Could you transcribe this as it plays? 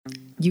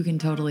You can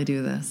totally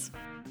do this.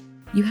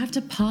 You have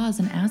to pause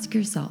and ask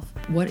yourself,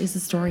 what is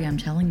the story I'm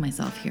telling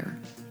myself here?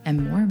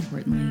 And more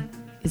importantly,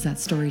 is that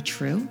story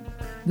true?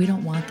 We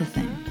don't want the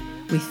thing.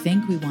 We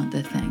think we want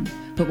the thing,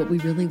 but what we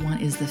really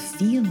want is the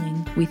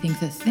feeling we think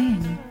the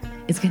thing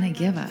is going to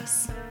give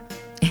us.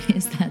 It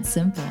is that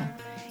simple.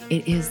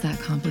 It is that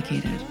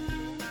complicated.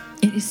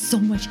 It is so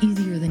much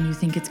easier than you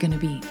think it's going to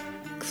be.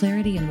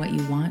 Clarity in what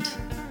you want,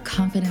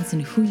 confidence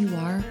in who you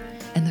are,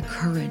 and the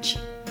courage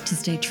to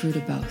stay true to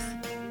both.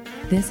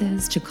 This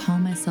is To Call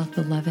Myself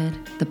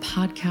Beloved, the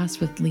podcast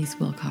with Lise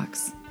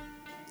Wilcox.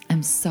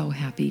 I'm so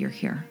happy you're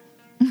here.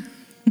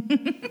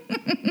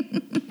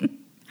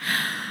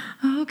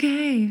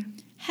 Okay.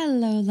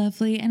 Hello,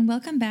 lovely, and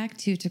welcome back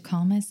to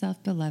Call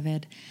Myself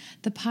Beloved,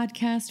 the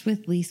podcast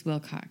with Lise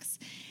Wilcox.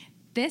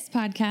 This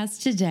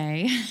podcast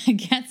today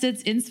gets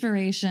its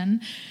inspiration,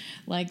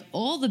 like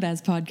all the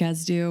best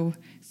podcasts do,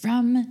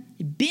 from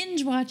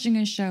binge watching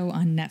a show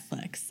on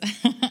Netflix.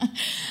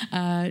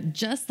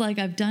 Just like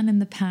I've done in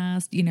the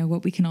past,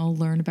 what we can all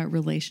learn about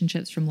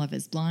relationships from Love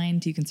is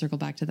Blind. You can circle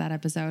back to that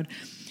episode.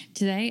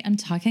 Today, I'm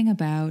talking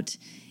about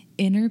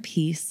inner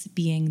peace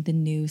being the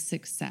new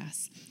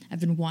success. I've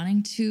been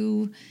wanting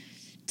to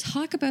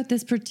talk about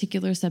this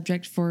particular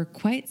subject for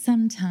quite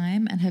some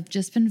time and have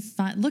just been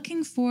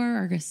looking for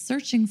or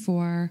searching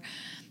for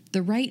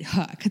the right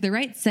hook, the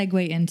right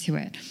segue into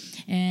it.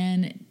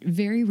 And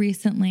very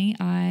recently,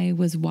 I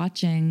was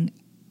watching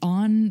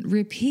on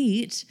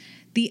repeat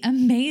the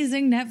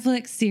amazing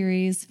Netflix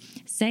series,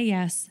 Say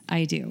Yes,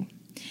 I Do.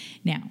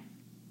 Now,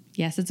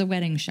 yes, it's a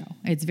wedding show.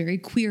 It's very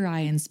Queer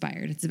Eye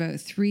inspired. It's about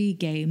 3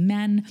 gay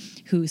men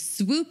who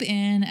swoop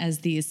in as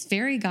these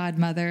fairy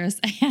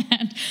godmothers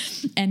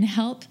and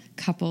help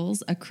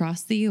couples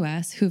across the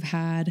U.S. who've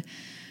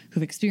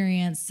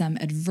experienced some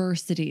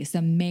adversity,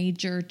 some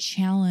major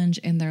challenge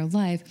in their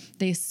life.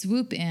 They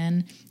swoop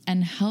in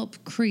and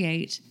help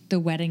create the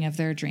wedding of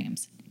their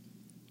dreams.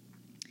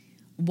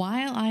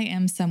 While I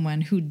am someone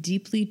who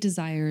deeply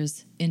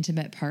desires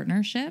intimate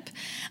partnership,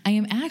 I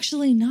am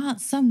actually not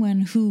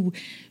someone who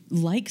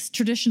likes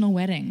traditional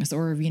weddings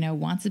or,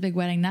 wants a big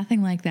wedding,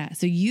 nothing like that.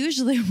 So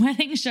usually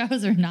wedding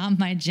shows are not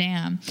my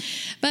jam.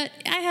 But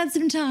I had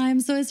some time,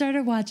 so I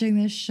started watching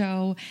this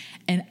show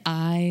and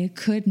I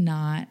could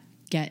not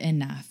get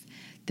enough.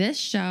 This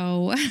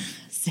show,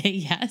 Say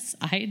Yes,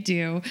 I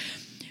Do,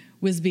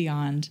 was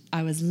beyond.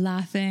 I was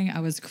laughing. I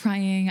was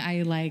crying.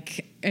 I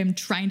am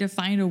trying to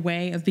find a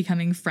way of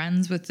becoming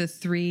friends with the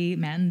 3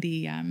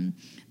 men.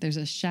 There's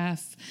a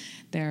chef,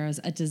 there's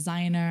a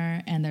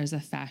designer, and there's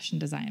a fashion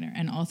designer.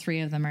 And all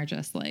 3 of them are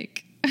just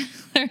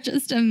they're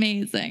just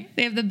amazing.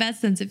 They have the best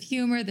sense of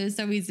humor. They're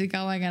so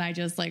easygoing, and I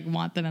just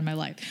want them in my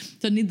life.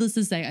 So needless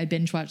to say, I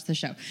binge watched the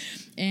show.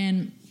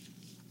 And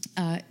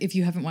if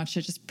you haven't watched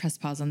it, just press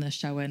pause on this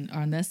show and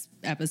on this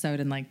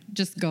episode and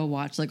just go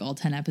watch all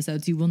 10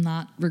 episodes. You will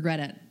not regret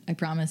it. I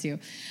promise you.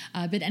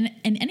 But in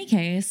any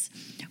case,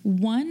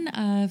 one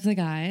of the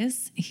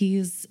guys,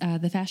 he's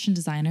the fashion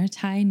designer,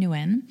 Thai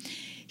Nguyen.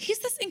 He's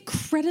this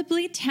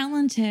incredibly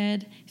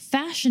talented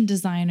fashion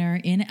designer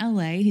in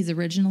LA. He's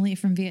originally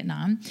from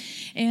Vietnam.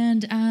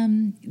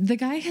 And the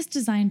guy has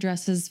designed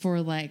dresses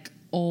for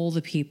all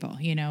the people,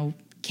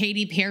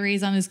 Katy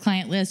Perry's on his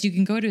client list. You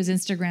can go to his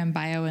Instagram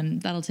bio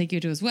and that'll take you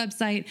to his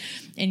website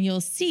and you'll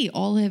see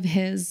all of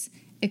his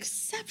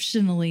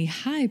exceptionally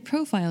high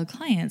profile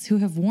clients who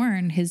have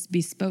worn his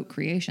bespoke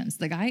creations.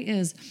 The guy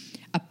is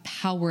a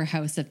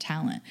powerhouse of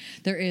talent.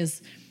 There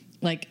is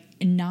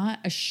not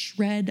a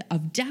shred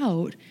of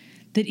doubt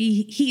that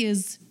he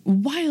is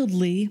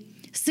wildly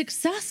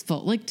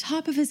successful,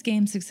 top of his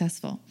game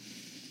successful.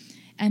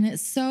 And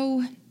it's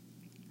so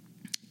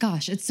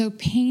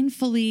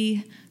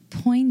painfully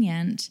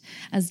poignant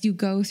as you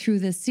go through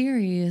this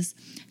series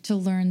to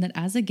learn that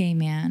as a gay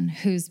man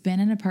who's been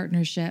in a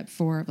partnership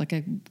for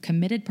a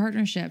committed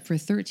partnership for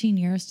 13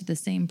 years to the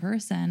same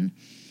person,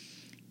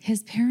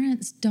 his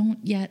parents don't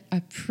yet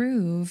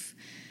approve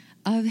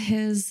of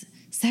his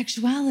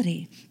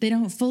sexuality. They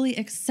don't fully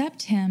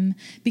accept him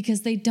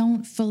because they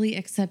don't fully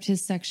accept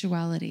his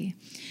sexuality.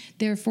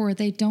 Therefore,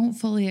 they don't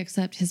fully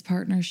accept his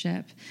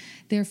partnership.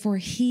 Therefore,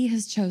 he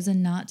has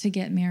chosen not to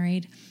get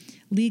married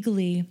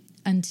legally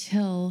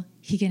until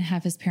he can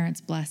have his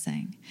parents'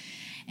 blessing.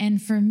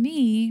 And for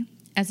me,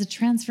 as a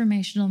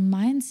transformational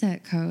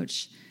mindset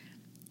coach,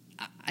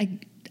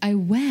 I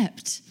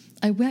wept.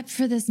 I wept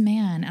for this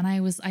man. And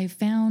I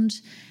found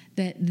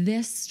that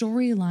this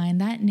storyline,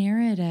 that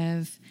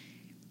narrative,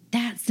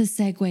 that's the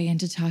segue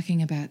into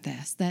talking about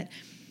this, that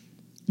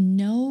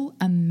no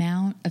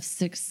amount of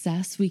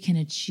success we can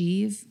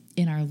achieve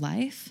in our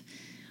life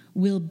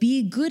will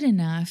be good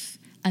enough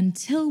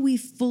until we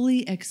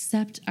fully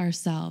accept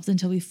ourselves,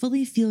 until we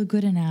fully feel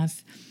good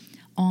enough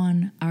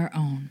on our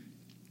own.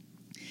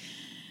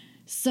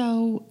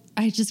 So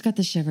I just got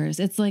the shivers.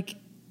 It's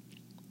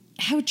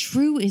how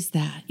true is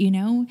that?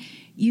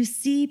 You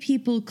see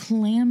people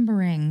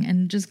clamoring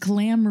and just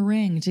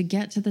clamoring to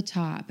get to the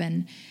top,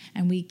 and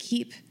we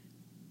keep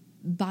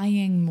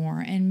buying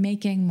more and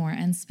making more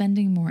and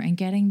spending more and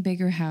getting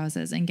bigger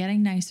houses and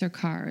getting nicer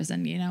cars.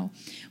 And,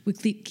 we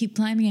keep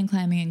climbing and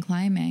climbing and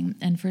climbing.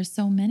 And for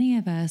so many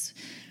of us,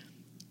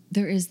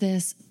 there is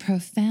this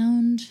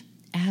profound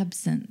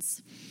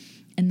absence.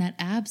 And that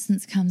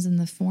absence comes in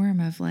the form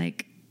of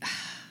like,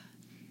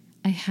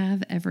 I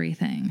have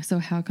everything. So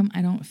how come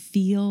I don't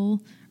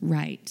feel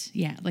right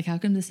yet? Like, how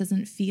come this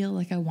doesn't feel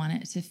like I want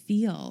it to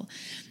feel?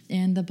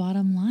 And the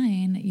bottom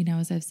line,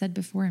 as I've said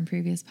before in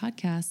previous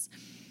podcasts,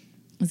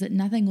 is that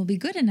nothing will be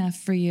good enough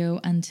for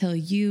you until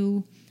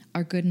you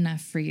are good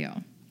enough for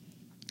you.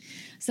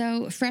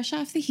 So fresh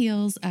off the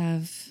heels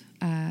of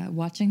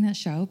watching that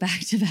show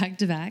back to back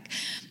to back,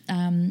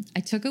 I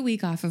took a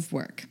week off of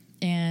work.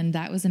 And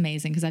that was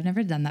amazing because I've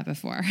never done that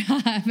before.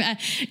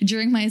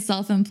 During my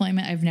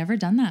self-employment, I've never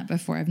done that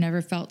before. I've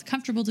never felt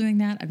comfortable doing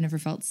that. I've never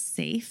felt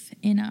safe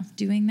enough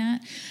doing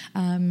that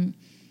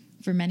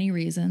for many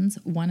reasons,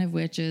 one of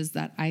which is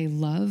that I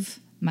love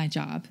my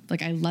job.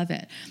 Like, I love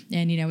it.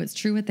 And, it's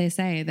true what they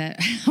say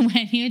that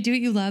when you do what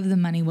you love, the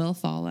money will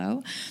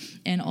follow.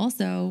 And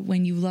also,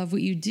 when you love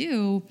what you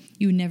do,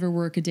 you never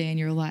work a day in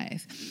your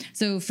life.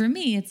 So for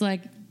me, it's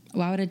like,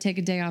 why would I take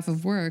a day off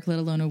of work, let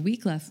alone a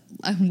week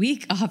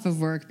off of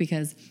work,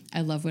 because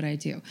I love what I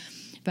do.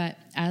 But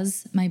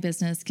as my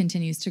business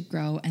continues to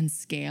grow and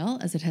scale,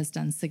 as it has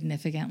done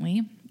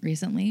significantly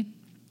recently,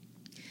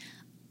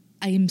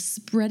 I am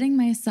spreading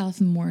myself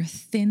more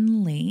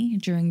thinly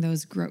during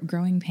those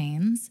growing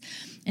pains.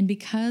 And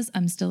because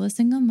I'm still a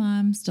single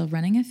mom, still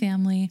running a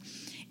family,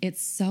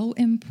 it's so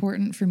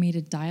important for me to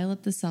dial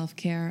up the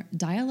self-care,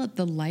 dial up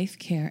the life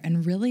care,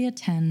 and really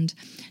attend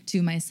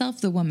to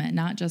myself, the woman,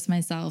 not just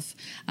myself,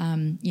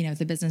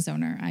 the business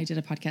owner. I did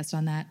a podcast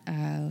on that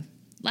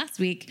last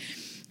week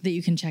that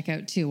you can check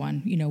out too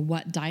on,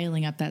 what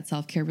dialing up that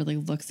self-care really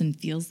looks and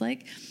feels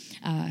like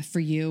for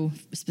you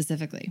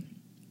specifically.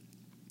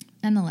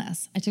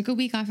 Nonetheless, I took a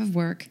week off of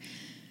work.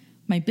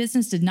 My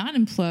business did not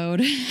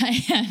implode,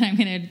 and I'm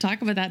going to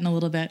talk about that in a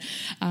little bit.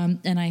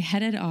 And I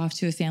headed off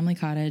to a family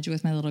cottage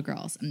with my little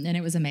girls, and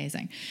it was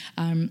amazing.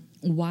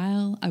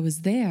 While I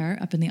was there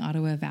up in the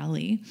Ottawa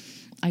Valley,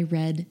 I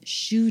read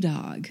Shoe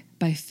Dog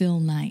by Phil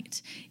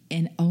Knight.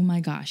 And oh my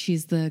gosh,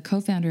 he's the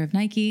co-founder of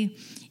Nike.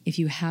 If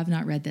you have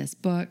not read this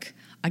book,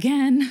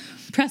 again,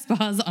 press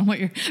pause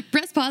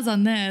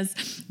on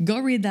this, go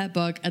read that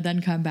book and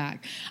then come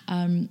back.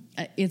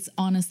 It's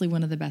honestly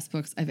one of the best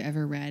books I've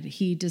ever read.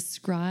 He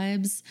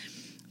describes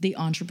the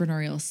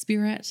entrepreneurial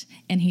spirit,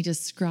 and he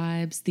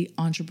describes the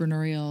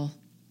entrepreneurial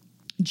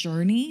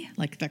journey,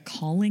 like the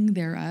calling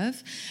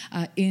thereof,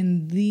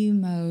 in the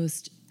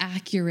most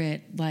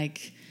accurate,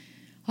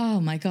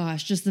 oh my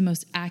gosh, just the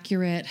most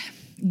accurate,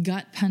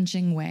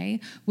 gut-punching way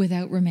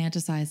without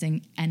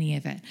romanticizing any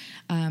of it.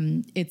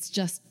 It's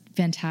just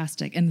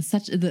fantastic. And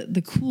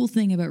the cool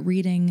thing about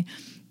reading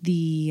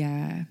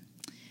the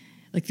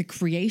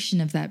creation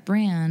of that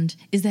brand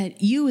is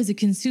that you as a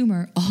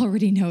consumer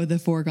already know the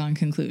foregone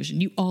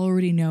conclusion. You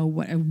already know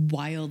what a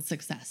wild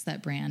success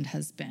that brand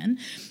has been.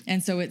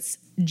 And so it's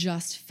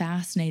just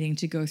fascinating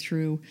to go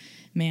through,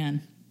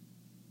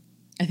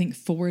 I think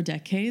 4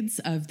 decades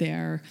of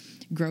their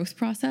growth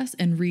process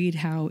and read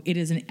how it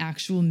is an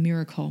actual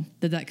miracle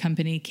that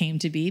company came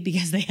to be,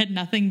 because they had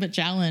nothing but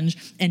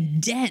challenge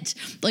and debt,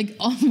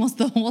 almost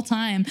the whole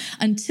time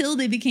until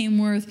they became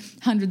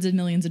worth hundreds of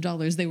millions of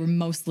dollars. They were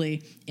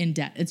mostly in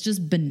debt. It's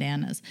just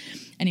bananas.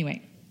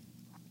 Anyway,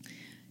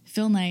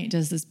 Phil Knight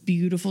does this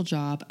beautiful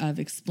job of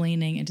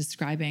explaining and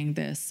describing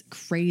this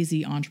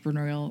crazy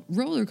entrepreneurial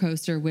roller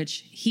coaster,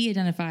 which he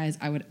identifies,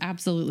 I would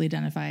absolutely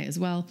identify as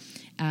well,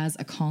 as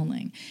a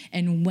calling.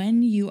 And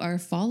when you are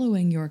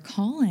following your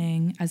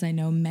calling, as I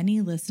know many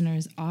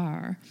listeners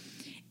are,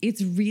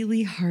 it's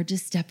really hard to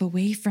step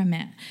away from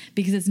it,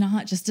 because it's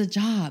not just a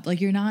job.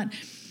 You're not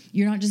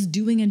just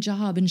doing a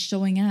job and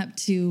showing up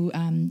to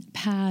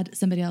pad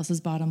somebody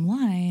else's bottom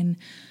line.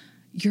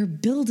 You're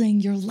building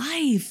your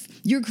life.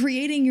 You're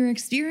creating your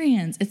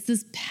experience. It's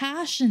this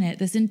passionate,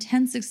 this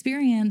intense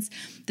experience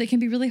that can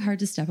be really hard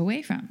to step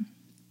away from.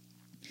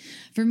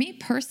 For me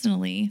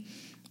personally,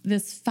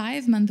 this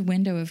 5-month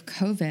window of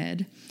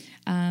COVID,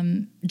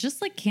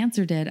 just like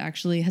cancer did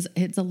actually,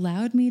 it's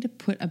allowed me to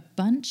put a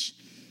bunch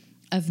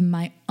of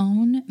my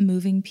own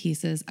moving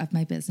pieces of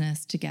my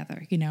business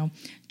together.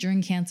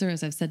 During cancer,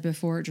 as I've said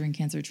before, during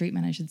cancer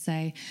treatment, I should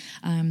say,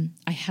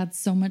 I had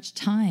so much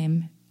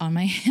time on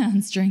my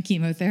hands during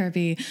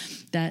chemotherapy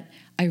that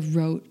I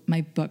wrote my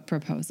book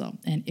proposal.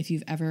 And if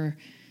you've ever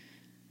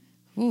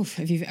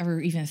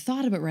even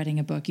thought about writing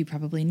a book, you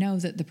probably know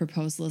that the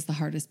proposal is the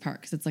hardest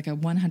part, because it's like a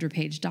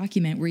 100-page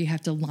document where you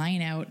have to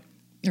line out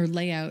or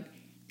lay out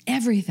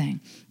everything.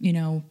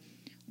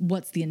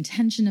 What's the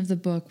intention of the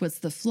book? What's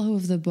the flow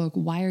of the book?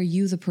 Why are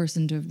you the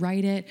person to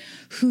write it?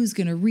 Who's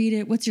going to read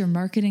it? What's your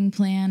marketing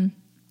plan?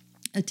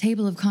 A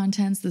table of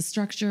contents, the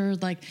structure,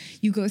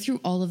 you go through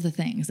all of the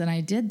things. And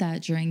I did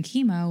that during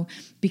chemo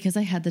because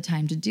I had the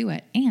time to do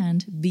it.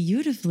 And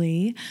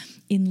beautifully,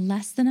 in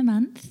less than a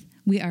month,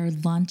 we are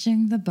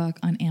launching the book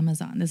on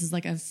Amazon. This is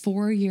like a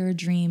 4-year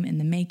dream in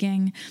the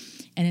making,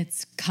 and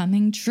it's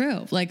coming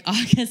true. Like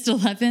August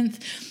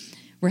 11th,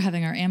 we're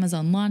having our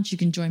Amazon launch. You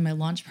can join my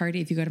launch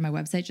party. If you go to my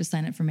website, just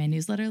sign up for my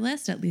newsletter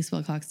list at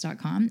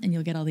lisewilcox.com, and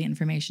you'll get all the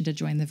information to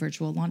join the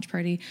virtual launch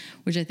party,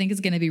 which I think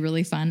is going to be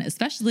really fun,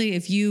 especially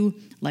if you,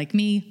 like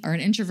me, are an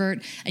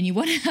introvert and you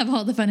want to have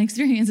all the fun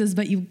experiences,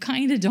 but you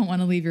kind of don't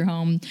want to leave your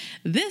home.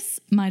 This,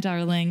 my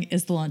darling,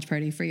 is the launch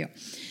party for you.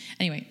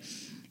 Anyway,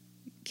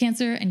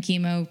 cancer and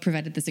chemo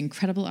provided this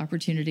incredible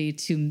opportunity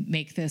to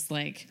make this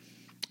like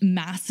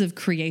massive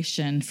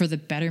creation for the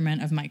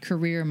betterment of my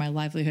career, my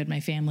livelihood, my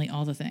family,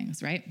 all the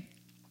things, right?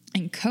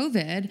 And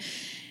COVID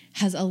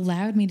has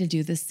allowed me to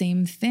do the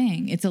same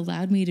thing. It's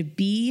allowed me to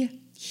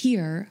be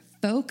here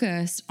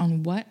focused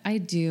on what I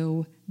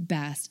do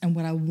best and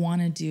what I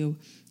want to do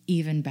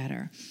even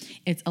better.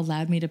 It's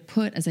allowed me to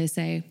put, as I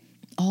say,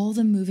 all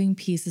the moving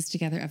pieces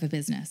together of a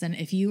business. And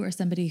if you are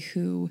somebody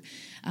who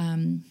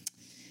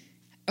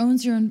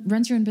runs your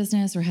own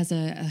business or has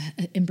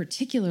in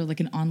particular, like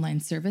an online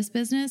service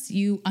business,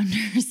 you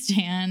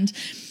understand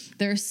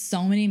there are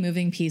so many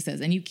moving pieces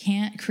and you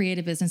can't create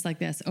a business like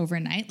this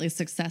overnight. Like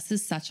success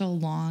is such a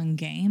long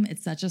game.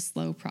 It's such a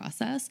slow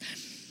process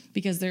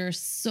because there are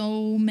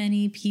so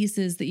many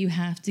pieces that you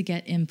have to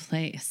get in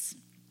place.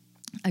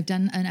 I've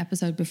done an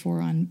episode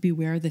before on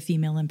Beware the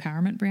Female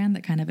Empowerment brand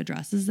that kind of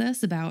addresses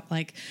this about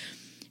like,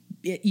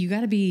 you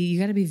gotta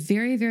be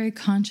very, very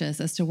conscious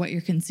as to what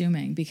you're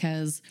consuming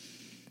because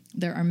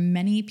there are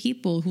many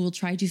people who will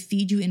try to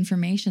feed you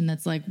information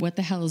that's like, what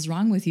the hell is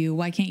wrong with you?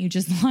 Why can't you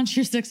just launch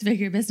your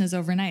 6-figure business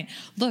overnight?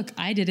 Look,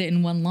 I did it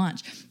in one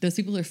launch. Those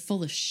people are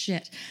full of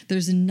shit.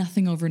 There's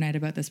nothing overnight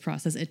about this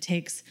process. It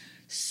takes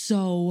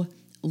so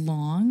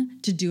long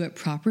to do it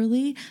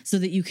properly so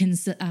that you can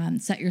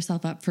set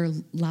yourself up for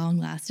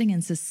long-lasting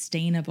and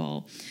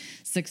sustainable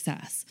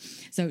success.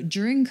 So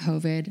during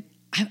COVID,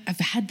 I've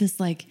had this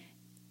like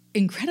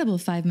incredible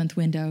 5-month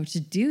window to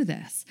do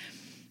this.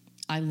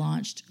 I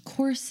launched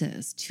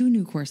courses, 2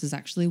 new courses,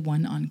 actually,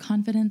 one on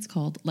confidence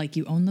called Like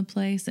You Own the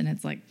Place. And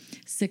it's like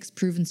 6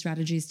 proven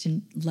strategies to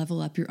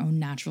level up your own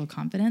natural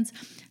confidence.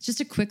 It's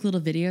just a quick little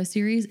video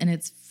series and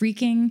it's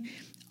freaking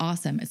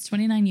awesome. It's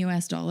 $29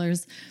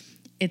 US.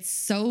 It's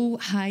so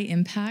high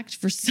impact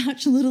for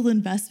such little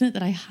investment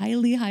that I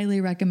highly, highly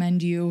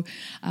recommend you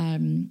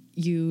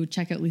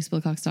check out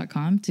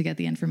lisewilcox.com to get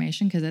the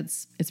information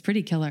because it's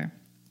pretty killer.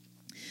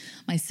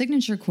 My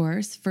signature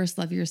course, First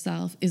Love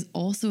Yourself, is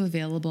also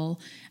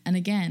available. And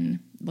again,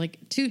 like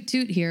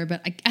toot here,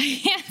 but I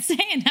can't say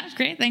enough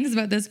great things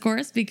about this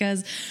course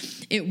because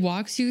it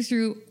walks you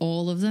through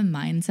all of the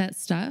mindset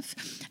stuff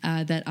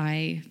that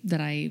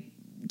I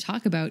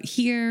talk about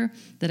here,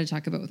 that I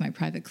talk about with my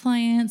private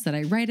clients, that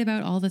I write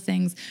about, all the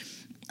things.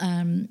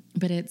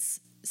 But it's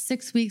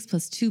 6 weeks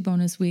plus 2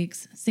 bonus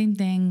weeks, same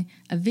thing,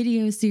 a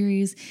video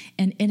series,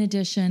 and in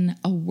addition,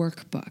 a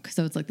workbook.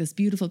 So it's like this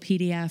beautiful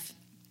PDF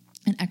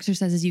and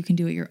exercises you can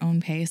do at your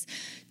own pace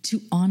to,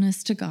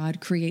 honest to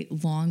God,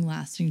 create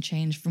long-lasting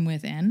change from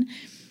within,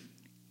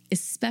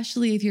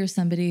 especially if you're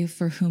somebody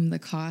for whom the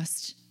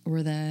cost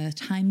or the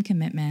time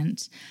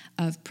commitment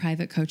of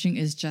private coaching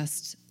is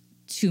just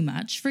too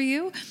much for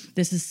you.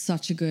 This is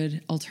such a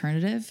good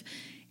alternative.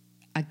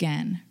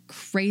 Again,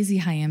 crazy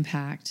high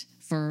impact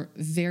for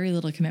very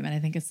little commitment. I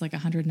think it's like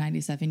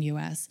 $197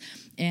 US,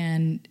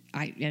 and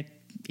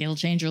it'll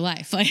change your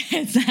life. Like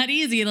it's that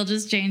easy. It'll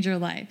just change your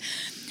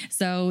life.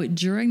 So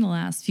during the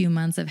last few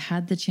months, I've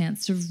had the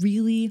chance to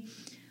really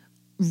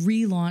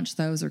relaunch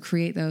those or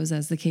create those,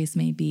 as the case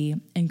may be,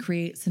 and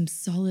create some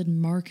solid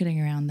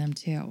marketing around them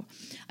too.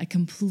 I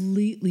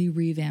completely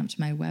revamped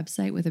my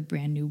website with a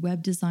brand new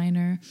web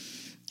designer,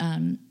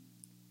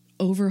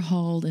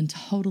 overhauled and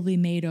totally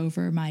made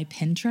over my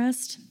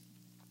Pinterest.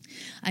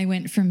 I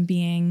went from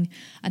being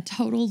a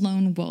total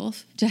lone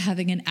wolf to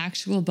having an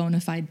actual bona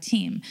fide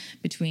team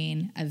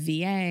between a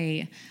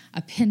VA,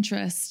 a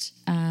Pinterest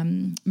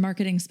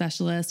marketing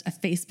specialist, a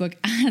Facebook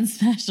ad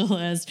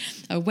specialist,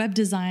 a web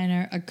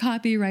designer, a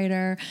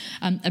copywriter,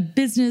 a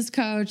business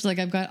coach. Like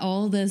I've got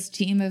all this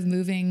team of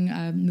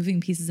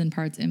moving pieces and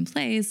parts in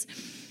place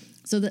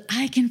so that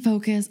I can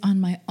focus on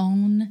my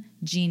own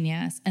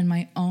genius and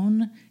my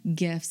own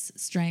gifts,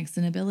 strengths,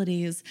 and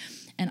abilities.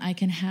 And I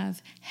can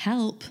have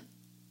help.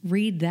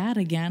 Read that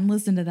again,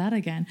 listen to that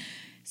again.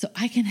 So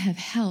I can have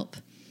help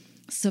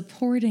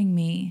supporting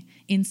me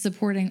in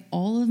supporting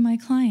all of my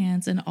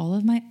clients and all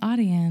of my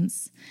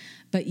audience,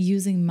 but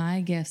using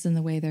my gifts in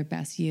the way they're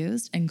best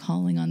used and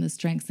calling on the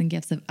strengths and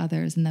gifts of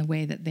others in the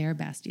way that they're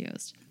best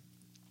used.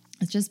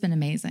 It's just been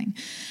amazing.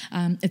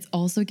 It's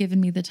also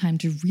given me the time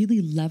to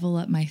really level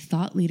up my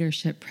thought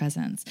leadership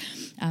presence.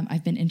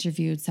 I've been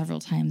interviewed several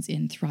times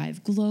in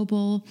Thrive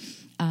Global.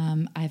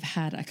 I've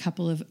had a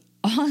couple of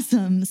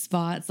awesome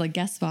spots, like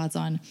guest spots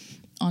on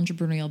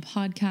entrepreneurial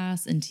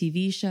podcasts and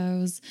TV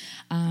shows.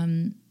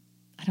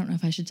 I don't know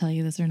if I should tell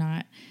you this or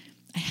not.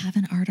 I have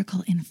an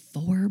article in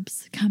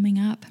Forbes coming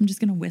up. I'm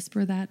just going to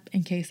whisper that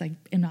in case I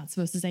am not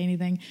supposed to say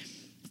anything.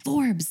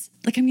 Forbes,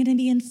 like I'm going to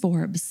be in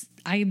Forbes.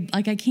 I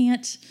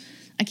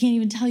I can't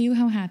even tell you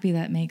how happy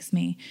that makes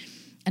me.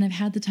 And I've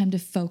had the time to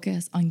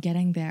focus on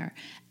getting there.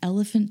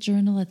 Elephant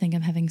Journal, I think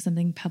I'm having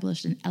something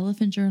published in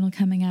Elephant Journal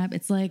coming up.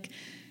 It's like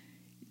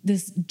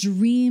this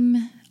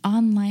dream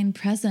online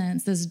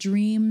presence, this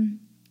dream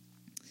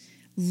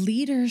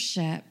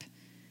leadership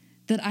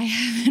that I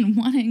have been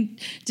wanting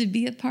to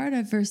be a part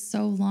of for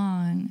so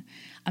long.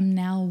 I'm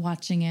now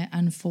watching it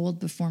unfold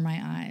before my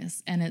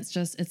eyes. And it's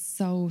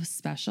so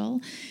special.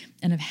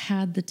 And I've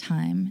had the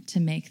time to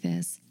make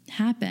this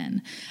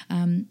happen.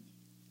 A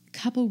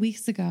couple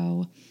weeks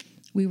ago,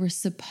 we were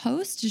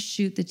supposed to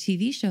shoot the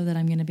TV show that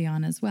I'm going to be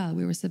on as well.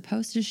 We were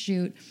supposed to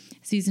shoot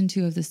season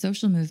 2 of The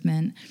Social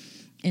Movement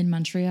in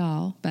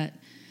Montreal, but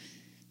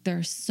there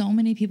are so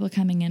many people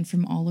coming in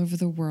from all over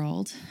the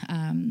world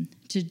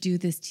to do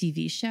this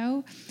TV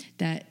show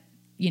that,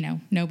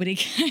 nobody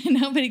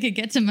could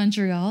get to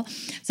Montreal.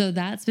 So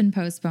that's been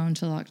postponed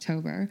till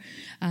October.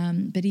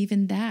 But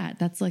even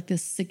that's like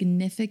this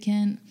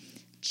significant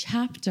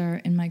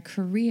chapter in my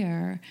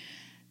career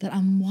that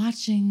I'm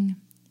watching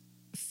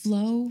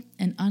flow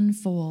and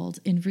unfold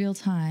in real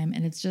time.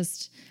 And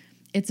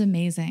it's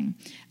amazing.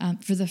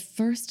 For the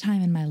first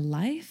time in my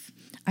life,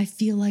 I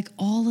feel like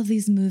all of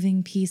these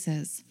moving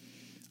pieces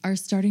are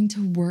starting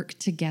to work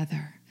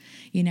together.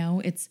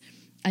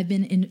 I've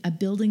been in a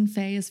building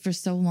phase for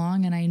so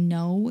long, and I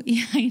know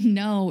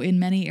in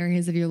many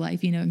areas of your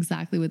life, you know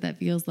exactly what that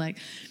feels like.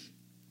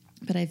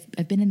 But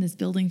I've been in this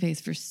building phase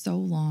for so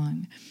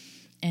long.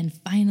 And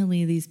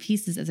finally, these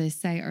pieces, as I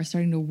say, are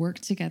starting to work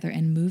together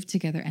and move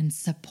together and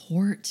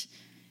support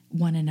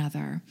one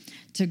another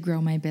to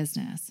grow my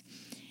business.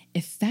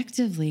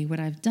 Effectively, what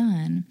I've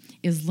done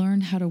is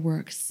learned how to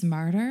work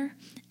smarter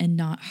and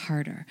not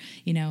harder.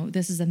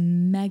 This is a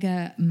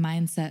mega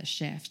mindset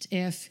shift.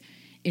 If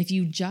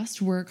you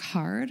just work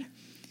hard,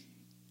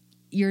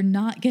 you're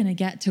not going to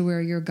get to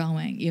where you're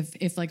going.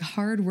 If like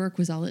hard work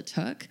was all it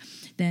took,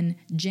 then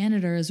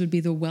janitors would be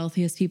the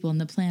wealthiest people on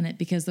the planet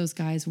because those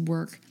guys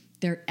work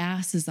their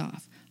asses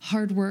off.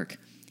 Hard work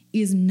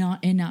is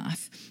not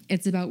enough.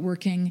 It's about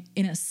working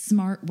in a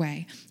smart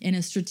way, in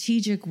a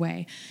strategic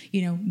way,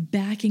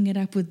 backing it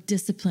up with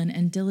discipline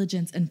and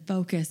diligence and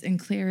focus and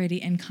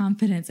clarity and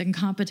confidence and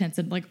competence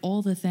and like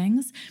all the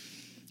things.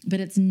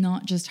 But it's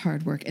not just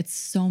hard work. It's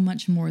so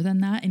much more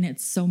than that. And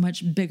it's so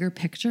much bigger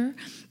picture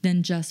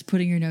than just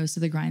putting your nose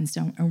to the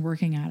grindstone and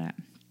working at it.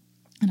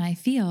 And I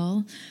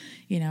feel,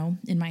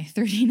 in my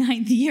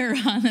 39th year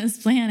on this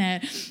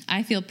planet,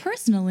 I feel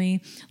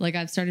personally like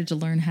I've started to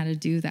learn how to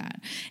do that.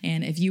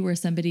 And if you are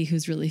somebody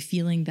who's really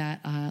feeling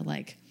that,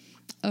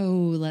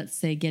 let's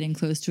say getting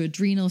close to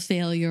adrenal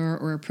failure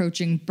or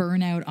approaching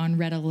burnout on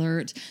red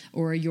alert,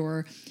 or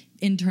your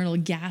internal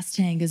gas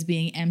tank is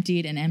being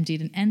emptied,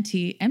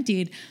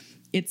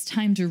 it's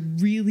time to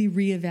really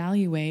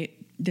reevaluate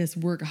this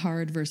work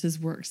hard versus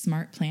work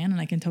smart plan.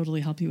 And I can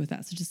totally help you with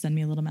that. So just send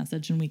me a little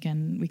message and we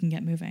can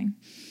get moving.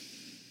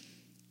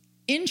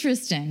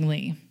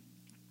 Interestingly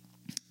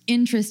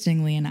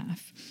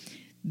enough,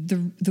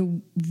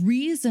 the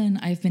reason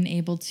I've been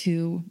able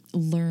to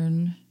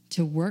learn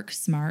to work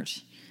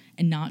smart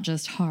and not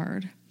just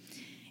hard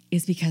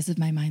is because of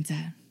my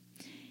mindset.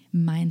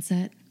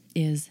 Mindset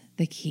is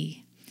the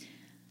key.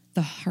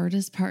 The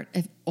hardest part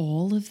of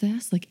all of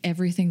this, like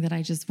everything that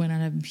I just went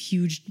on a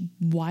huge,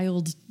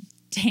 wild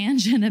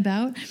tangent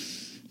about,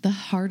 the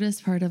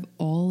hardest part of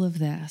all of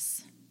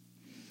this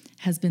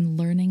has been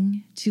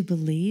learning to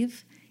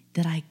believe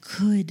that I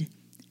could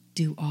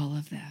do all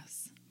of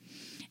this.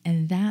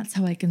 And that's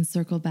how I can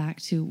circle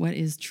back to what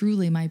is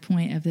truly my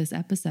point of this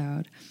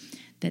episode,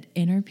 that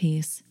inner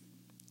peace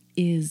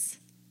is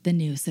the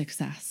new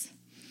success.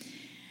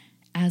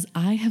 As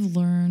I have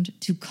learned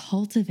to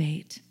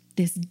cultivate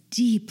this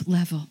deep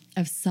level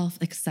of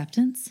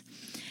self-acceptance,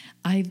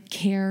 I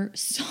care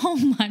so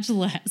much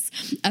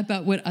less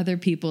about what other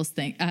people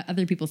think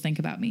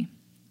about me.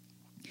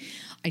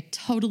 I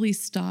totally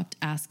stopped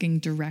asking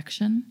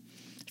direction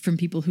from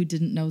people who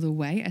didn't know the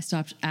way. I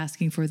stopped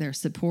asking for their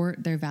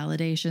support, their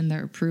validation,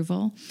 their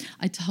approval.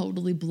 I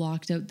totally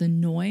blocked out the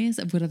noise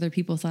of what other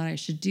people thought I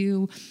should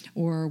do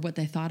or what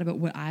they thought about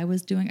what I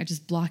was doing. I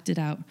just blocked it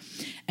out.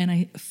 And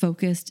I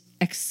focused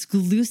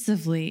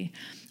exclusively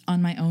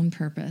on my own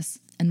purpose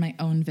and my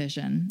own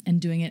vision and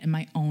doing it in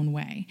my own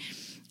way.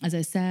 As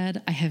I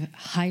said, I have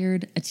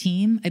hired a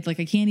team. I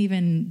can't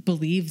even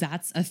believe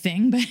that's a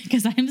thing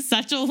because I'm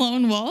such a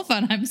lone wolf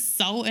and I'm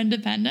so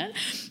independent,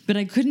 but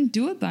I couldn't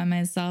do it by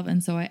myself.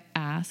 And so I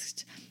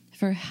asked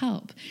for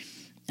help.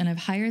 And I've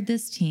hired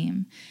this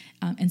team.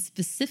 And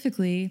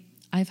specifically,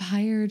 I've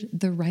hired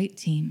the right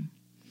team.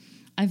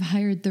 I've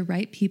hired the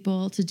right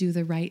people to do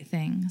the right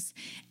things.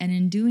 And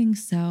in doing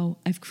so,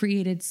 I've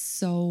created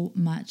so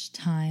much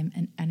time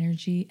and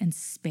energy and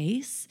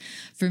space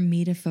for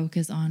me to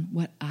focus on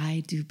what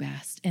I do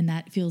best. And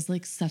that feels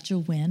like such a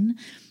win.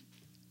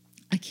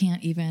 I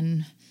can't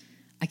even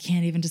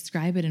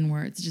describe it in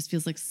words. It just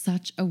feels like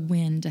such a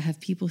win to have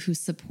people who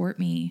support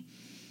me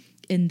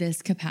in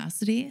this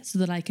capacity so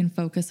that I can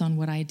focus on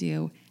what I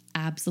do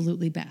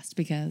absolutely best.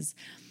 Because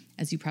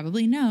as you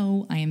probably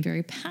know, I am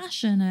very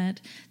passionate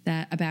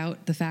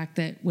about the fact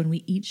that when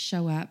we each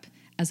show up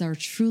as our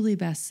truly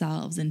best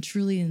selves and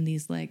truly in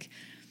these like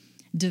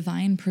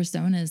divine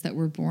personas that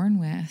we're born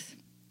with,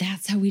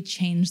 that's how we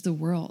change the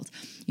world.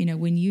 You know,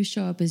 when you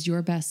show up as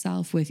your best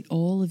self with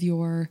all of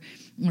your,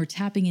 or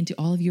tapping into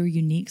all of your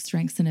unique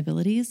strengths and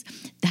abilities,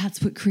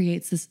 that's what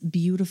creates this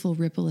beautiful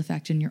ripple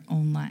effect in your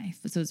own life.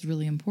 So it's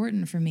really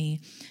important for me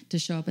to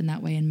show up in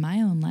that way in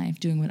my own life,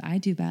 doing what I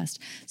do best,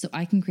 so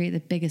I can create the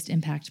biggest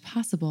impact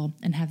possible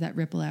and have that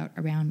ripple out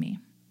around me.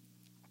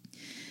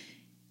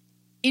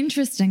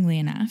 Interestingly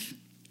enough,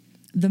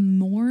 the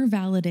more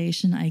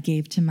validation I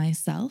gave to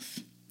myself,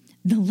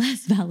 the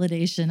less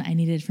validation I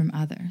needed from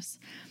others.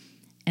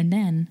 And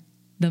then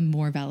the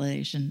more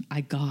validation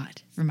I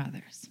got from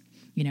others.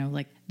 You know,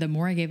 like the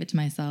more I gave it to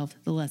myself,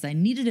 the less I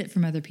needed it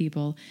from other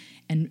people.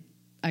 And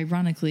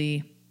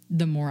ironically,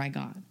 the more I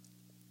got.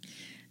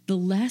 The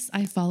less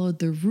I followed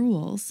the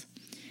rules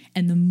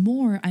and the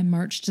more I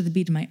marched to the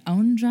beat of my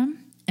own drum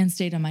and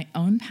stayed on my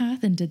own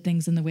path and did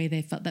things in the way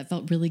that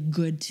felt really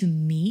good to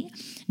me,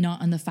 not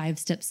on the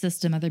 5-step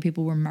system other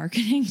people were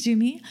marketing to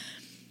me,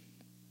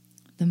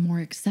 the more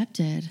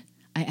accepted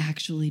I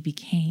actually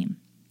became.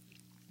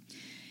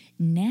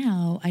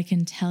 Now I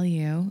can tell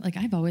you, like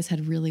I've always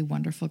had really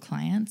wonderful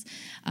clients,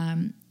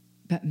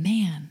 but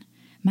man,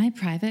 my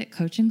private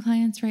coaching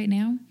clients right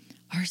now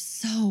are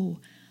so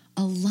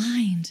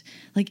aligned.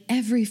 Like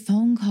every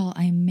phone call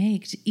I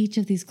make to each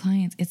of these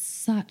clients, it's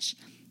such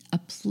a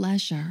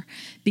pleasure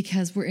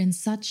because we're in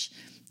such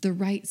the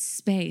right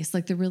space.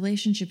 Like the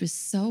relationship is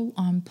so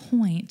on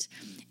point.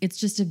 It's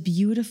just a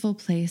beautiful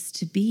place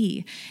to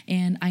be.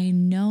 And I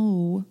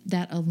know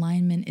that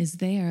alignment is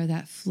there,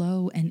 that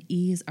flow and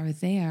ease are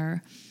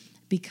there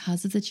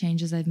because of the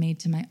changes I've made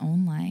to my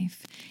own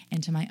life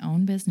and to my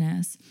own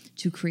business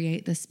to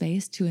create the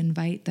space to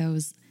invite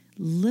those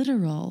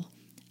literal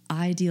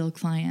ideal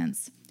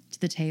clients to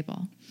the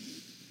table.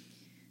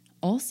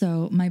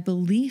 Also, my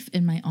belief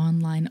in my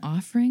online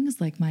offerings,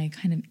 like my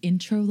kind of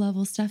intro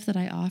level stuff that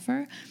I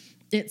offer,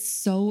 it's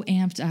so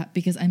amped up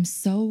because I'm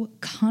so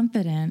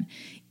confident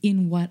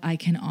in what I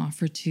can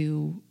offer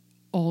to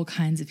all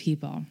kinds of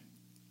people.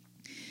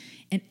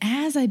 And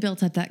as I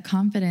built up that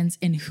confidence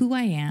in who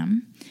I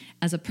am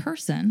as a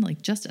person,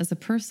 like just as a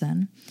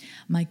person,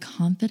 my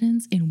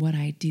confidence in what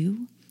I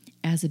do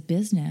as a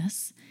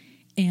business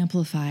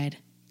amplified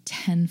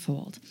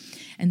tenfold.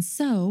 And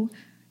so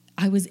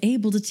I was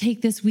able to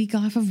take this week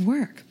off of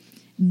work,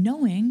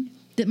 knowing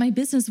that my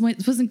business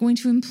wasn't going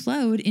to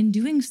implode in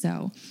doing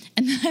so.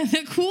 And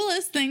the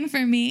coolest thing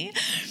for me,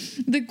 is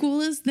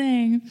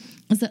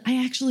that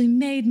I actually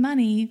made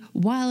money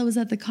while I was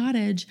at the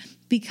cottage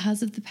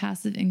because of the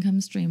passive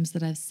income streams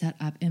that I've set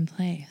up in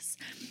place.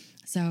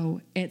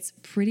 So it's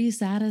pretty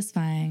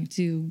satisfying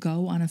to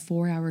go on a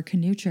 4-hour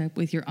canoe trip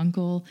with your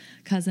uncle,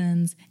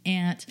 cousins,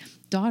 aunt,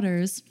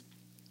 daughters,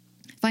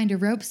 find a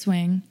rope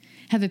swing,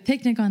 have a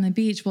picnic on the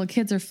beach while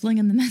kids are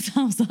flinging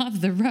themselves off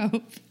the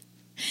rope,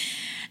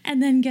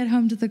 and then get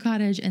home to the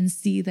cottage and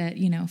see that,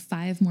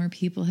 5 more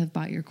people have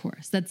bought your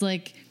course. That's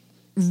like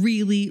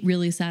really,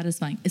 really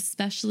satisfying,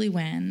 especially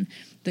when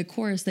the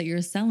course that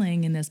you're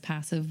selling in this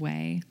passive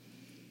way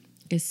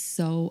is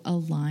so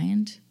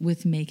aligned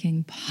with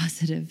making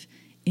positive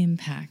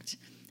impact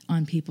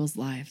on people's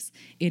lives.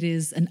 It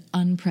is an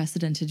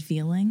unprecedented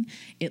feeling.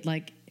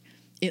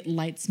 It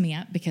lights me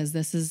up because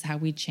this is how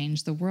we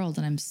change the world.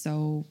 And I'm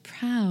so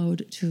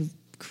proud to have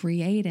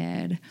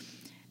created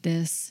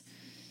this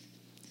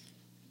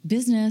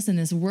business and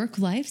this work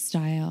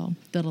lifestyle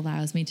that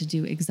allows me to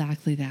do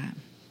exactly that.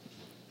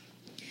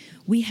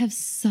 We have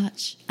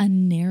such a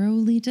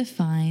narrowly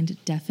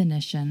defined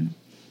definition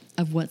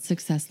of what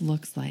success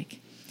looks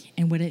like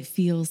and what it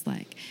feels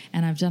like.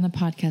 And I've done a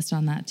podcast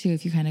on that too.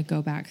 If you kind of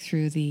go back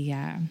through the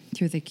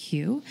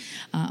queue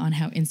on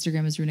how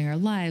Instagram is ruining our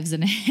lives,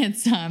 and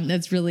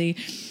it's really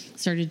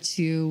started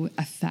to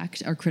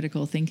affect our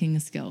critical thinking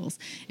skills.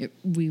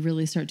 We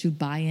really start to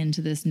buy into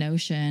this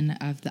notion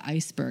of the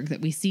iceberg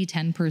that we see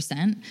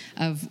 10%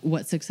 of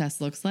what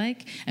success looks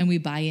like, and we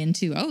buy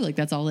into,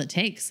 that's all it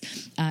takes.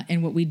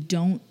 And what we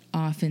don't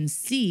often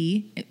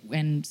see,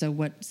 and so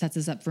what sets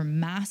us up for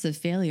massive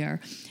failure,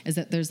 is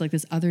that there's like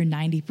this other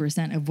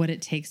 90% of what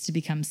it takes to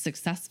become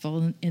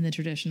successful in the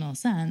traditional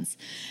sense,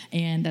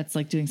 and that's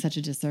like doing such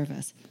a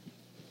disservice.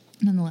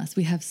 Nonetheless,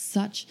 we have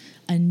such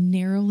a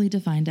narrowly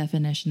defined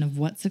definition of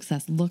what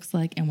success looks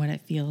like and what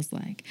it feels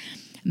like.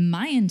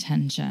 My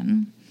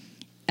intention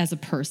as a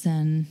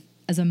person,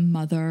 as a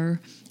mother,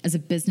 as a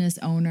business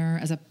owner,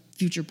 as a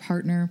future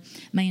partner,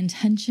 my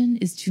intention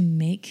is to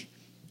make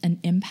an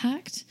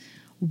impact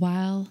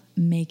while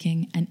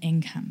making an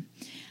income.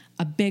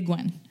 A big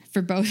one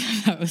for both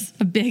of those,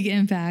 a big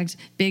impact,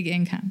 big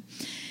income.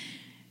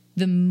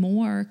 The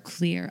more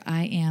clear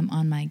I am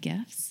on my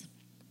gifts,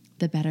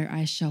 the better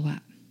I show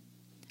up,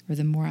 or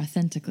the more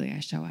authentically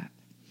I show up.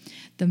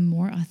 The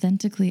more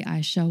authentically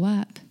I show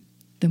up,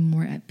 the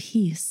more at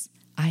peace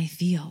I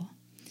feel.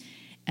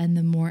 And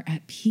the more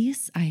at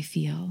peace I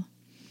feel,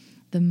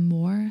 the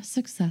more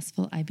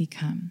successful I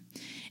become.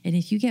 And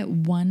if you get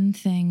one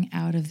thing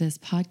out of this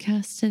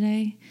podcast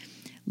today,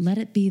 let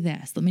it be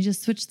this. Let me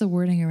just switch the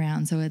wording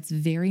around so it's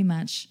very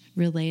much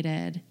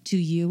related to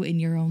you in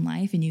your own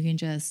life, and you can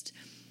just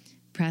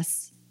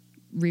press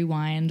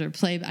rewind or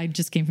play. I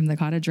just came from the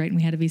cottage, right? And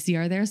we had a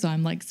VCR there, so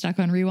I'm like stuck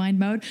on rewind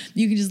mode.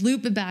 You can just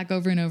loop it back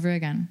over and over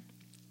again.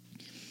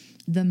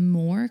 The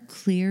more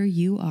clear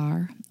you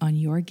are on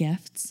your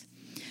gifts,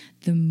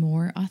 the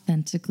more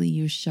authentically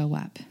you show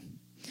up.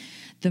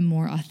 The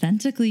more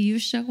authentically you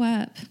show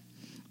up,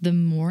 the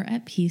more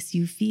at peace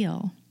you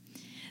feel.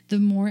 The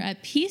more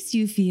at peace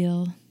you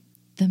feel,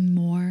 the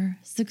more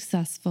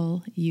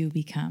successful you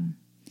become.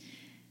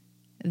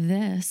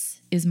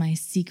 This is my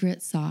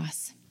secret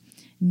sauce,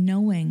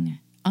 knowing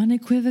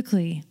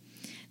unequivocally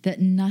that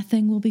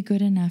nothing will be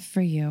good enough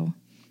for you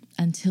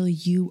until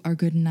you are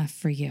good enough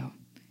for you.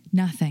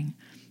 Nothing.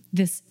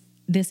 This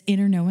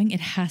inner knowing, it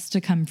has to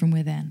come from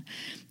within.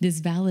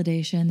 This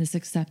validation, this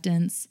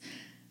acceptance,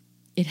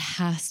 it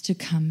has to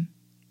come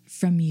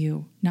from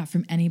you, not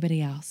from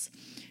anybody else.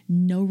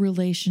 No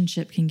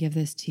relationship can give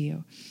this to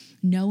you.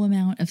 No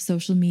amount of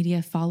social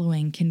media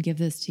following can give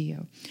this to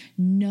you.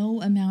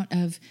 No amount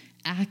of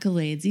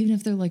accolades, even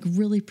if they're like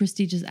really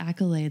prestigious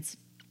accolades,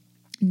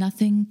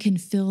 nothing can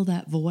fill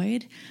that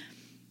void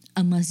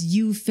unless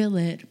you fill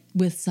it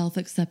with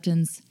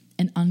self-acceptance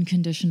and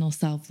unconditional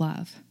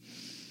self-love.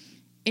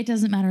 It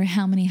doesn't matter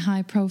how many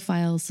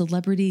high-profile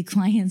celebrity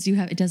clients you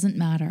have. It doesn't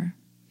matter.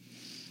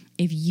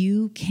 If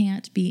you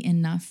can't be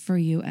enough for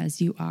you as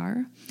you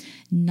are,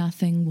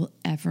 nothing will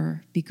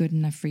ever be good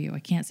enough for you. I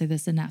can't say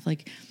this enough.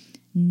 Like,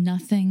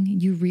 nothing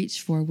you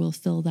reach for will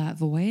fill that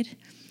void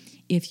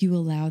if you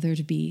allow there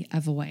to be a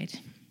void.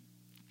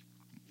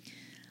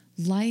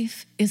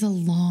 Life is a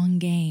long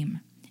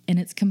game, and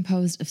it's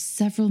composed of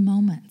several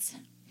moments.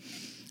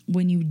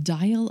 When you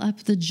dial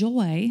up the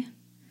joy,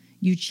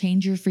 you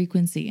change your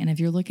frequency. And if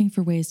you're looking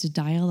for ways to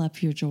dial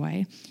up your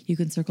joy, you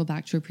can circle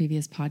back to a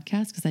previous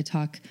podcast because I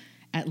talk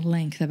at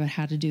length about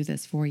how to do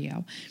this for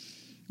you.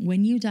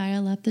 When you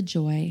dial up the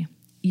joy,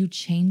 you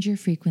change your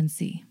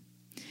frequency.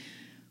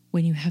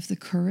 When you have the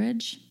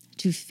courage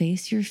to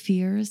face your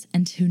fears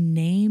and to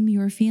name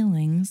your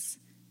feelings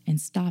and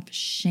stop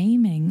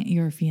shaming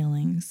your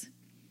feelings,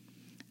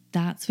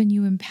 that's when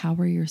you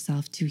empower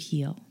yourself to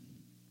heal.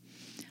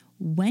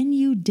 When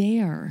you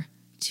dare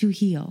to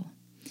heal,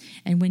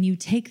 and when you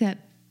take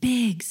that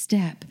big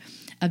step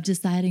of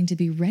deciding to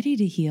be ready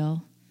to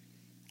heal,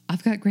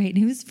 I've got great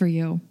news for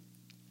you.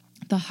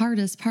 The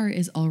hardest part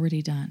is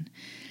already done.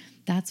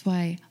 That's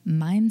why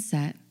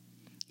mindset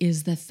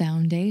is the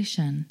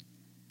foundation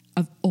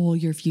of all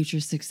your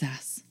future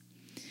success.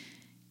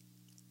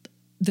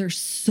 There's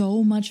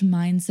so much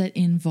mindset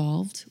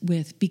involved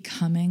with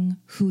becoming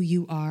who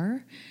you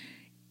are,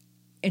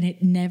 and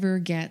it never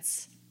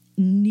gets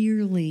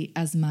nearly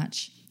as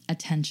much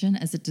attention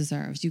as it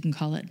deserves. You can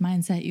call it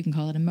mindset, you can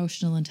call it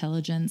emotional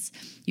intelligence,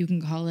 you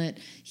can call it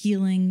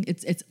healing.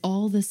 It's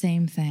all the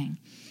same thing.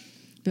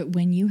 But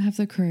when you have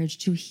the courage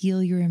to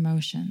heal your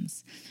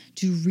emotions,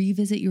 to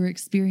revisit your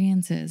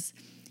experiences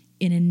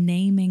in a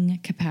naming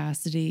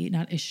capacity,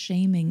 not a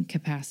shaming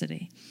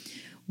capacity,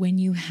 when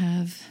you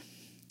have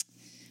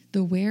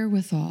the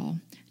wherewithal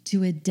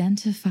to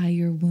identify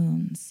your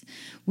wounds,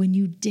 when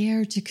you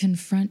dare to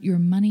confront your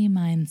money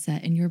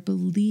mindset and your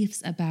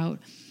beliefs about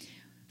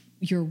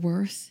your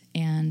worth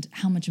and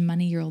how much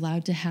money you're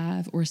allowed to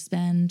have or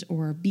spend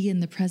or be in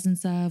the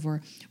presence of,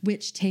 or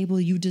which table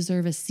you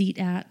deserve a seat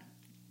at,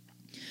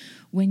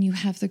 when you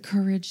have the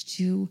courage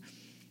to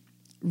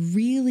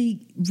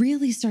really,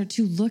 really start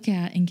to look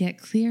at and get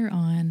clear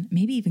on,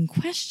 maybe even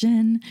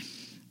question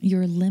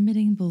your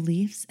limiting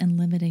beliefs and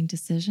limiting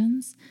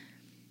decisions,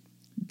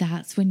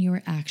 that's when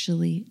you're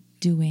actually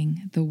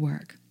doing the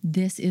work.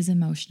 This is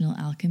emotional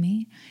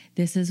alchemy.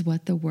 This is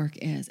what the work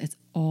is. It's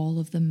all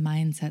of the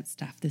mindset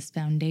stuff, this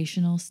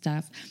foundational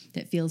stuff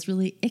that feels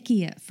really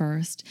icky at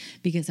first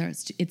because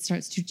it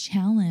starts to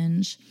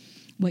challenge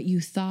what you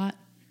thought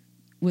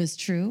was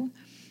true.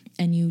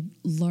 And you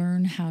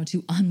learn how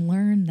to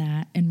unlearn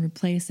that and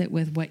replace it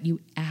with what you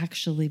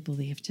actually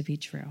believe to be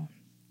true.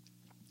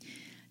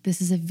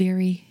 This is a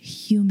very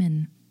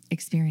human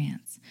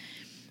experience.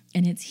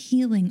 And it's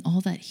healing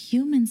all that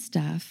human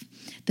stuff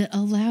that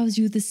allows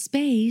you the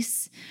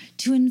space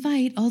to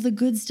invite all the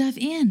good stuff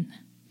in.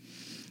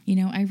 You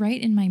know, I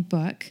write in my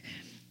book,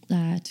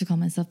 To Call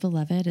Myself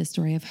Beloved, a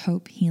story of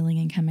hope, healing,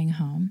 and coming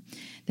home,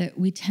 that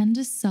we tend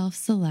to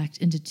self-select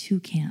into two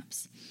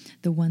camps: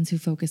 the ones who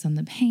focus on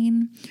the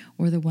pain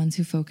or the ones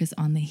who focus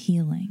on the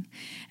healing.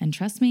 And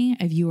trust me,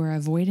 if you are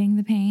avoiding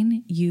the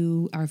pain,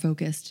 you are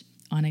focused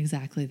on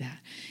exactly that.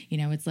 You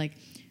know, it's like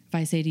if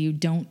I say to you,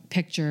 don't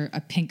picture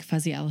a pink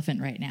fuzzy elephant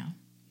right now,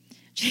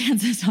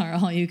 chances are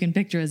all you can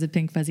picture is a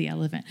pink fuzzy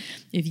elephant.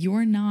 If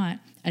you're not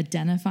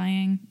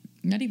identifying,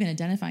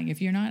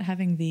 if you're not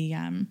having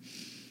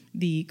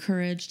the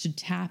courage to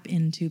tap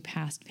into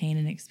past pain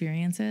and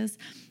experiences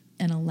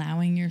and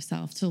allowing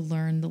yourself to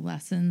learn the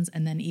lessons,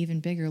 and then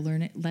even bigger,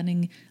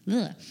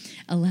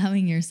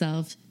 allowing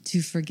yourself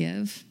to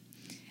forgive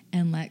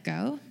and let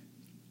go,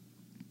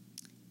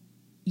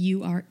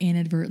 you are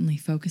inadvertently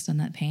focused on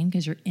that pain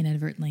because you're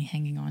inadvertently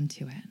hanging on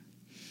to it.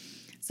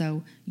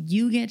 So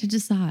you get to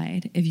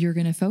decide if you're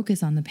going to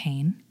focus on the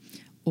pain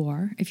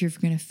or if you're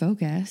going to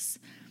focus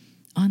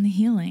on the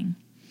healing.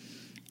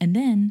 And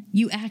then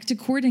you act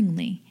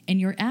accordingly. And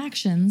your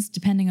actions,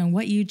 depending on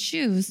what you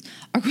choose,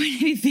 are going to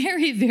be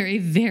very, very,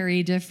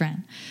 very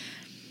different.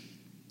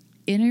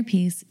 Inner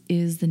peace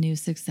is the new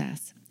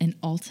success. And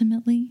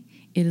ultimately,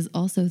 it is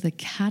also the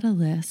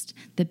catalyst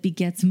that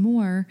begets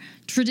more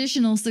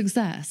traditional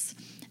success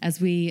as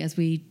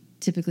we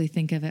typically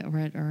think of it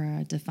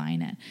or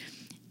define it.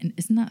 And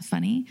isn't that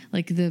funny?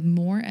 Like the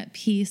more at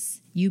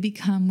peace you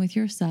become with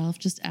yourself,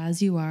 just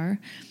as you are,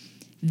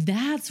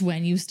 that's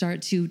when you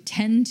start to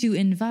tend to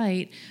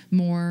invite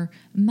more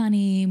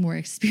money, more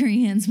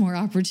experience, more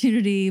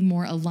opportunity,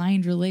 more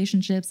aligned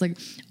relationships. Like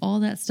all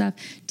that stuff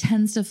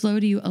tends to flow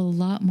to you a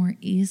lot more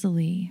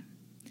easily,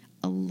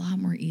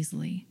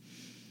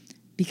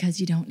 because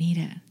you don't need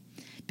it.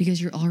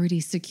 Because you're already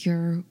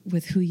secure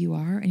with who you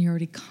are and you're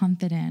already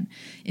confident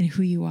in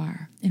who you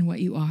are and what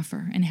you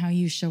offer and how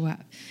you show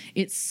up.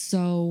 It's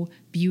so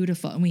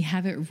beautiful. And we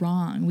have it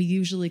wrong. We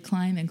usually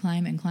climb and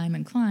climb and climb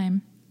and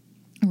climb.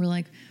 And we're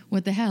like,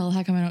 what the hell?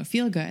 How come I don't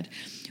feel good?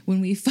 When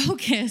we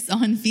focus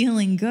on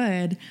feeling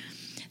good,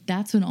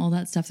 that's when all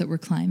that stuff that we're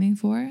climbing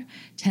for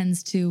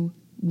tends to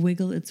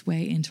wiggle its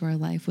way into our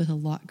life with a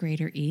lot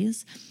greater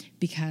ease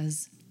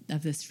because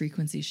of this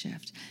frequency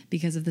shift,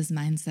 because of this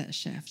mindset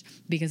shift,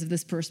 because of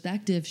this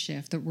perspective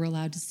shift that we're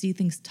allowed to see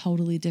things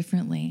totally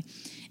differently.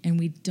 And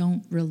we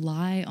don't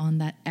rely on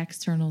that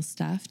external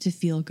stuff to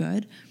feel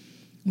good.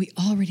 We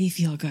already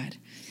feel good.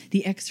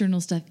 The external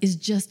stuff is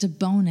just a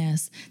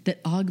bonus that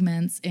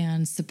augments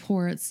and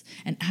supports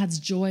and adds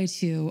joy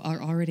to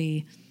our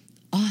already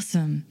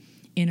awesome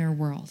inner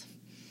world.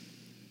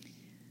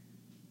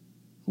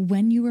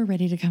 When you are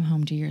ready to come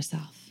home to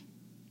yourself,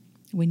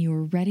 when you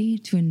are ready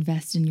to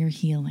invest in your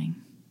healing,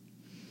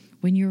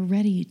 when you're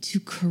ready to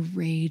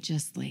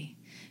courageously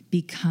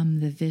become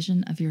the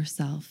vision of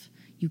yourself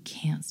you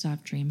can't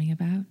stop dreaming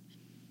about,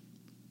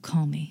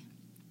 call me.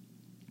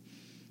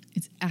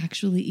 It's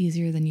actually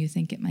easier than you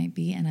think it might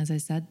be. And as I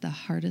said, the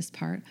hardest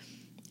part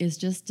is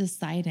just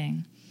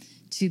deciding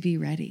to be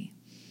ready.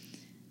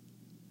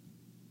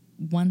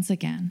 Once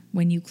again,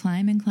 when you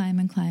climb and climb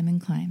and climb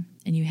and climb,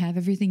 and you have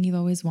everything you've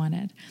always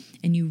wanted,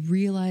 and you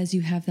realize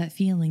you have that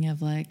feeling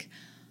of like,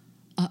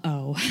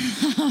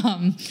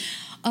 I'm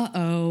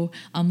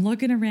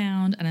looking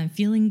around and I'm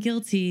feeling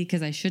guilty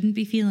because I shouldn't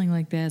be feeling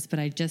like this, but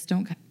I just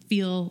don't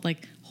feel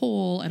like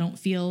whole. I don't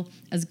feel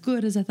as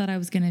good as I thought I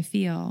was going to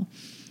feel.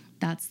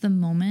 That's the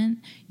moment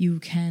you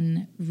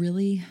can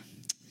really,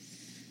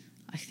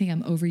 I think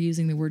I'm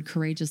overusing the word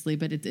courageously,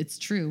 but it's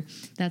true.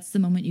 That's the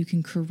moment you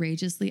can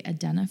courageously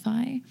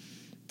identify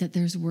that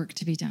there's work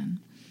to be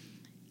done.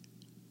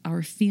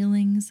 Our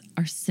feelings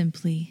are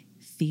simply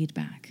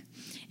feedback.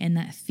 And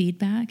that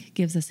feedback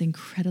gives us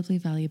incredibly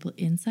valuable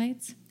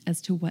insights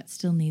as to what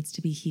still needs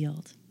to be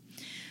healed.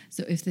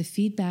 So if the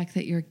feedback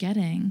that you're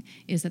getting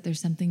is that there's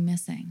something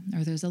missing,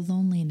 or there's a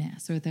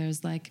loneliness, or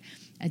there's like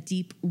a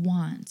deep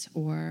want,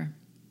 or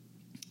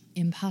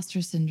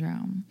imposter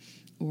syndrome,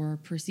 or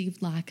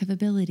perceived lack of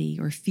ability,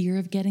 or fear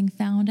of getting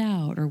found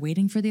out, or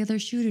waiting for the other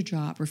shoe to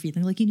drop, or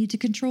feeling like you need to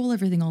control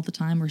everything all the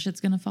time or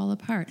shit's going to fall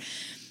apart,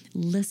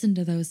 listen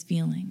to those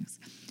feelings.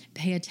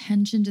 Pay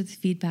attention to the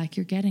feedback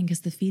you're getting,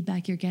 because the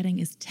feedback you're getting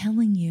is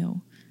telling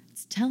you.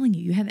 It's telling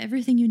you. You have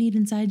everything you need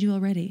inside you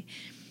already.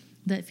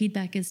 That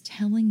feedback is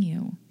telling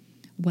you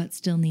what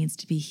still needs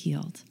to be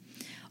healed.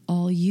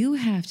 All you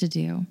have to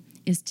do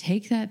is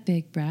take that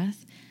big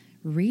breath,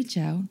 reach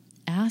out,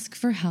 ask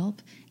for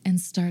help, and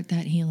start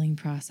that healing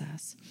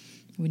process.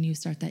 When you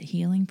start that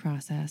healing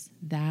process,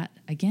 that,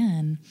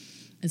 again,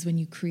 is when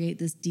you create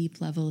this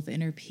deep level of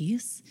inner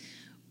peace,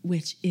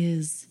 which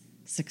is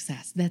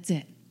success. That's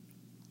it.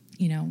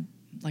 You know,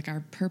 like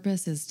our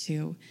purpose is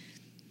to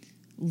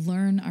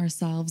learn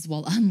ourselves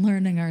while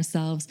unlearning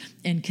ourselves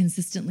and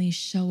consistently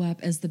show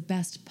up as the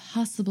best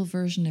possible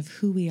version of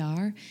who we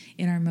are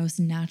in our most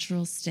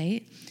natural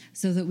state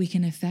so that we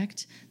can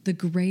affect the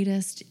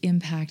greatest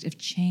impact of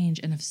change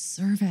and of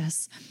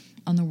service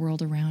on the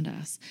world around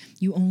us.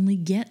 You only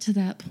get to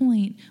that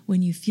point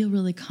when you feel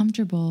really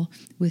comfortable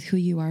with who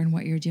you are and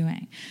what you're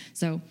doing.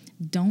 So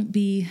don't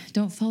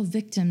fall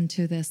victim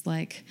to this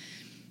like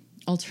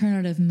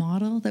alternative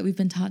model that we've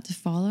been taught to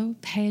follow.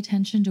 Pay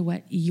attention to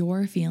what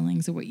your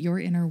feelings or what your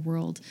inner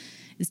world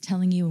is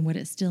telling you and what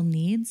it still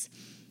needs.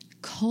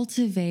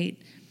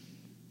 Cultivate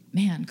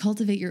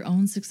your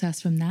own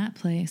success from that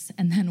place,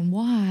 and then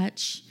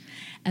watch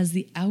as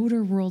the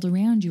outer world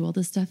around you, all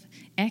the stuff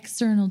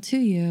external to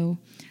you,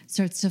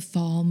 starts to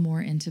fall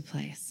more into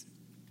place.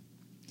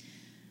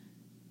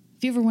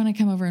 If you ever want to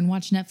come over and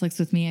watch Netflix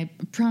with me, I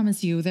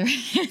promise you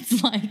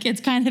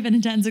it's kind of an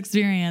intense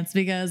experience,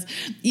 because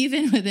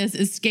even with this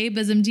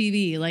escapism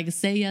TV, like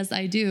Say Yes,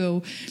 I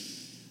Do,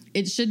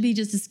 it should be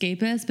just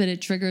escapist, but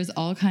it triggers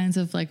all kinds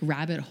of like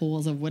rabbit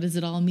holes of what does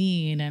it all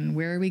mean and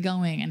where are we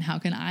going and how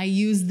can I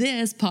use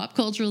this pop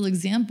cultural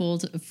example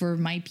for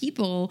my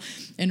people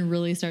and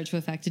really start to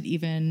affect an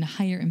even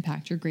higher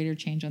impact or greater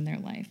change on their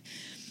life.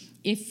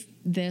 If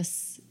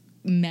this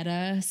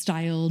meta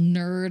style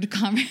nerd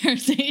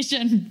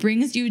conversation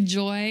brings you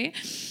joy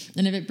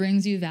and if it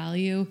brings you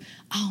value,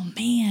 oh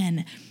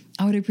man,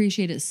 I would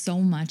appreciate it so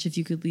much if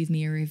you could leave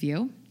me a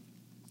review.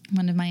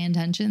 One of my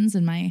intentions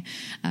in my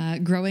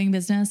growing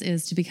business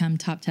is to become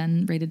top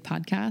 10 rated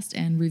podcast,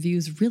 and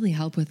reviews really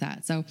help with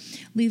that. So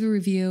leave a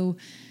review.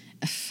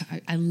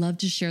 I love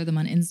to share them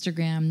on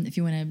Instagram. If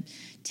you want to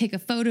take a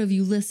photo of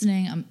you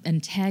listening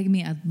and tag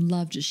me, I'd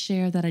love to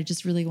share that. I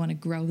just really want to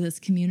grow this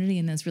community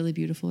in this really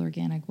beautiful,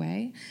 organic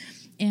way.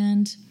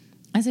 And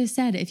as I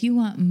said, if you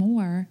want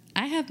more,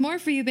 I have more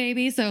for you,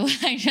 baby. So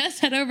just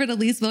head over to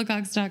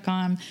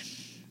lisewilcox.com.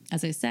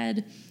 As I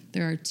said,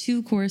 there are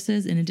 2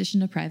 courses in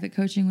addition to private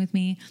coaching with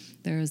me.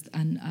 There's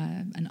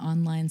an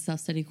online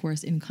self-study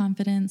course in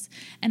confidence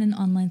and an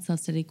online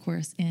self-study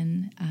course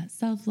in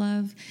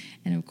self-love.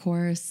 And of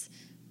course,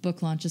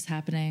 book launch is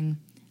happening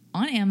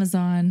on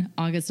Amazon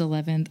August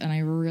 11th. And I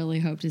really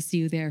hope to see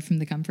you there from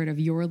the comfort of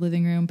your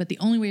living room. But the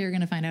only way you're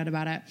going to find out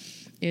about it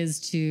is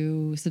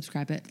to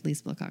subscribe at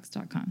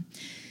lisewilcox.com.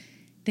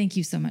 Thank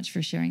you so much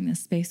for sharing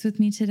this space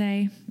with me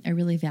today. I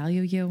really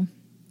value you.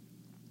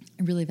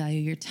 I really value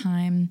your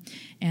time,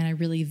 and I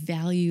really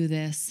value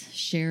this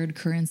shared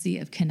currency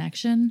of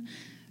connection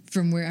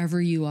from wherever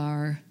you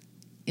are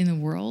in the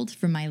world,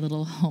 from my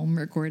little home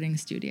recording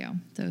studio.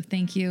 So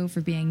thank you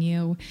for being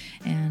you,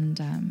 and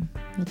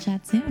we'll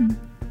chat soon.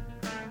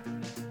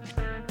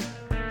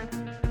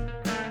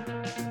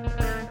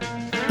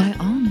 By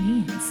all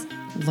means,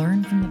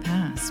 learn from the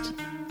past,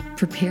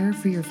 prepare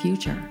for your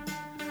future,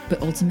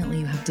 but ultimately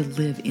you have to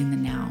live in the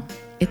now.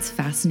 It's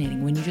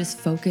fascinating when you just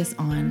focus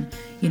on,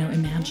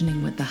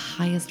 imagining what the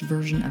highest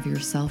version of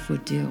yourself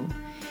would do.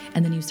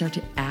 And then you start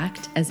to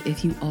act as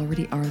if you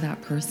already are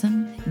that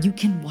person. You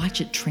can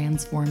watch it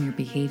transform your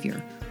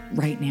behavior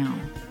right now.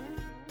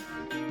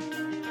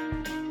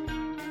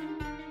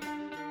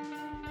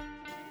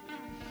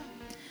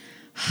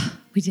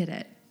 We did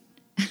it.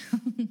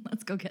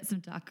 Let's go get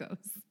some tacos.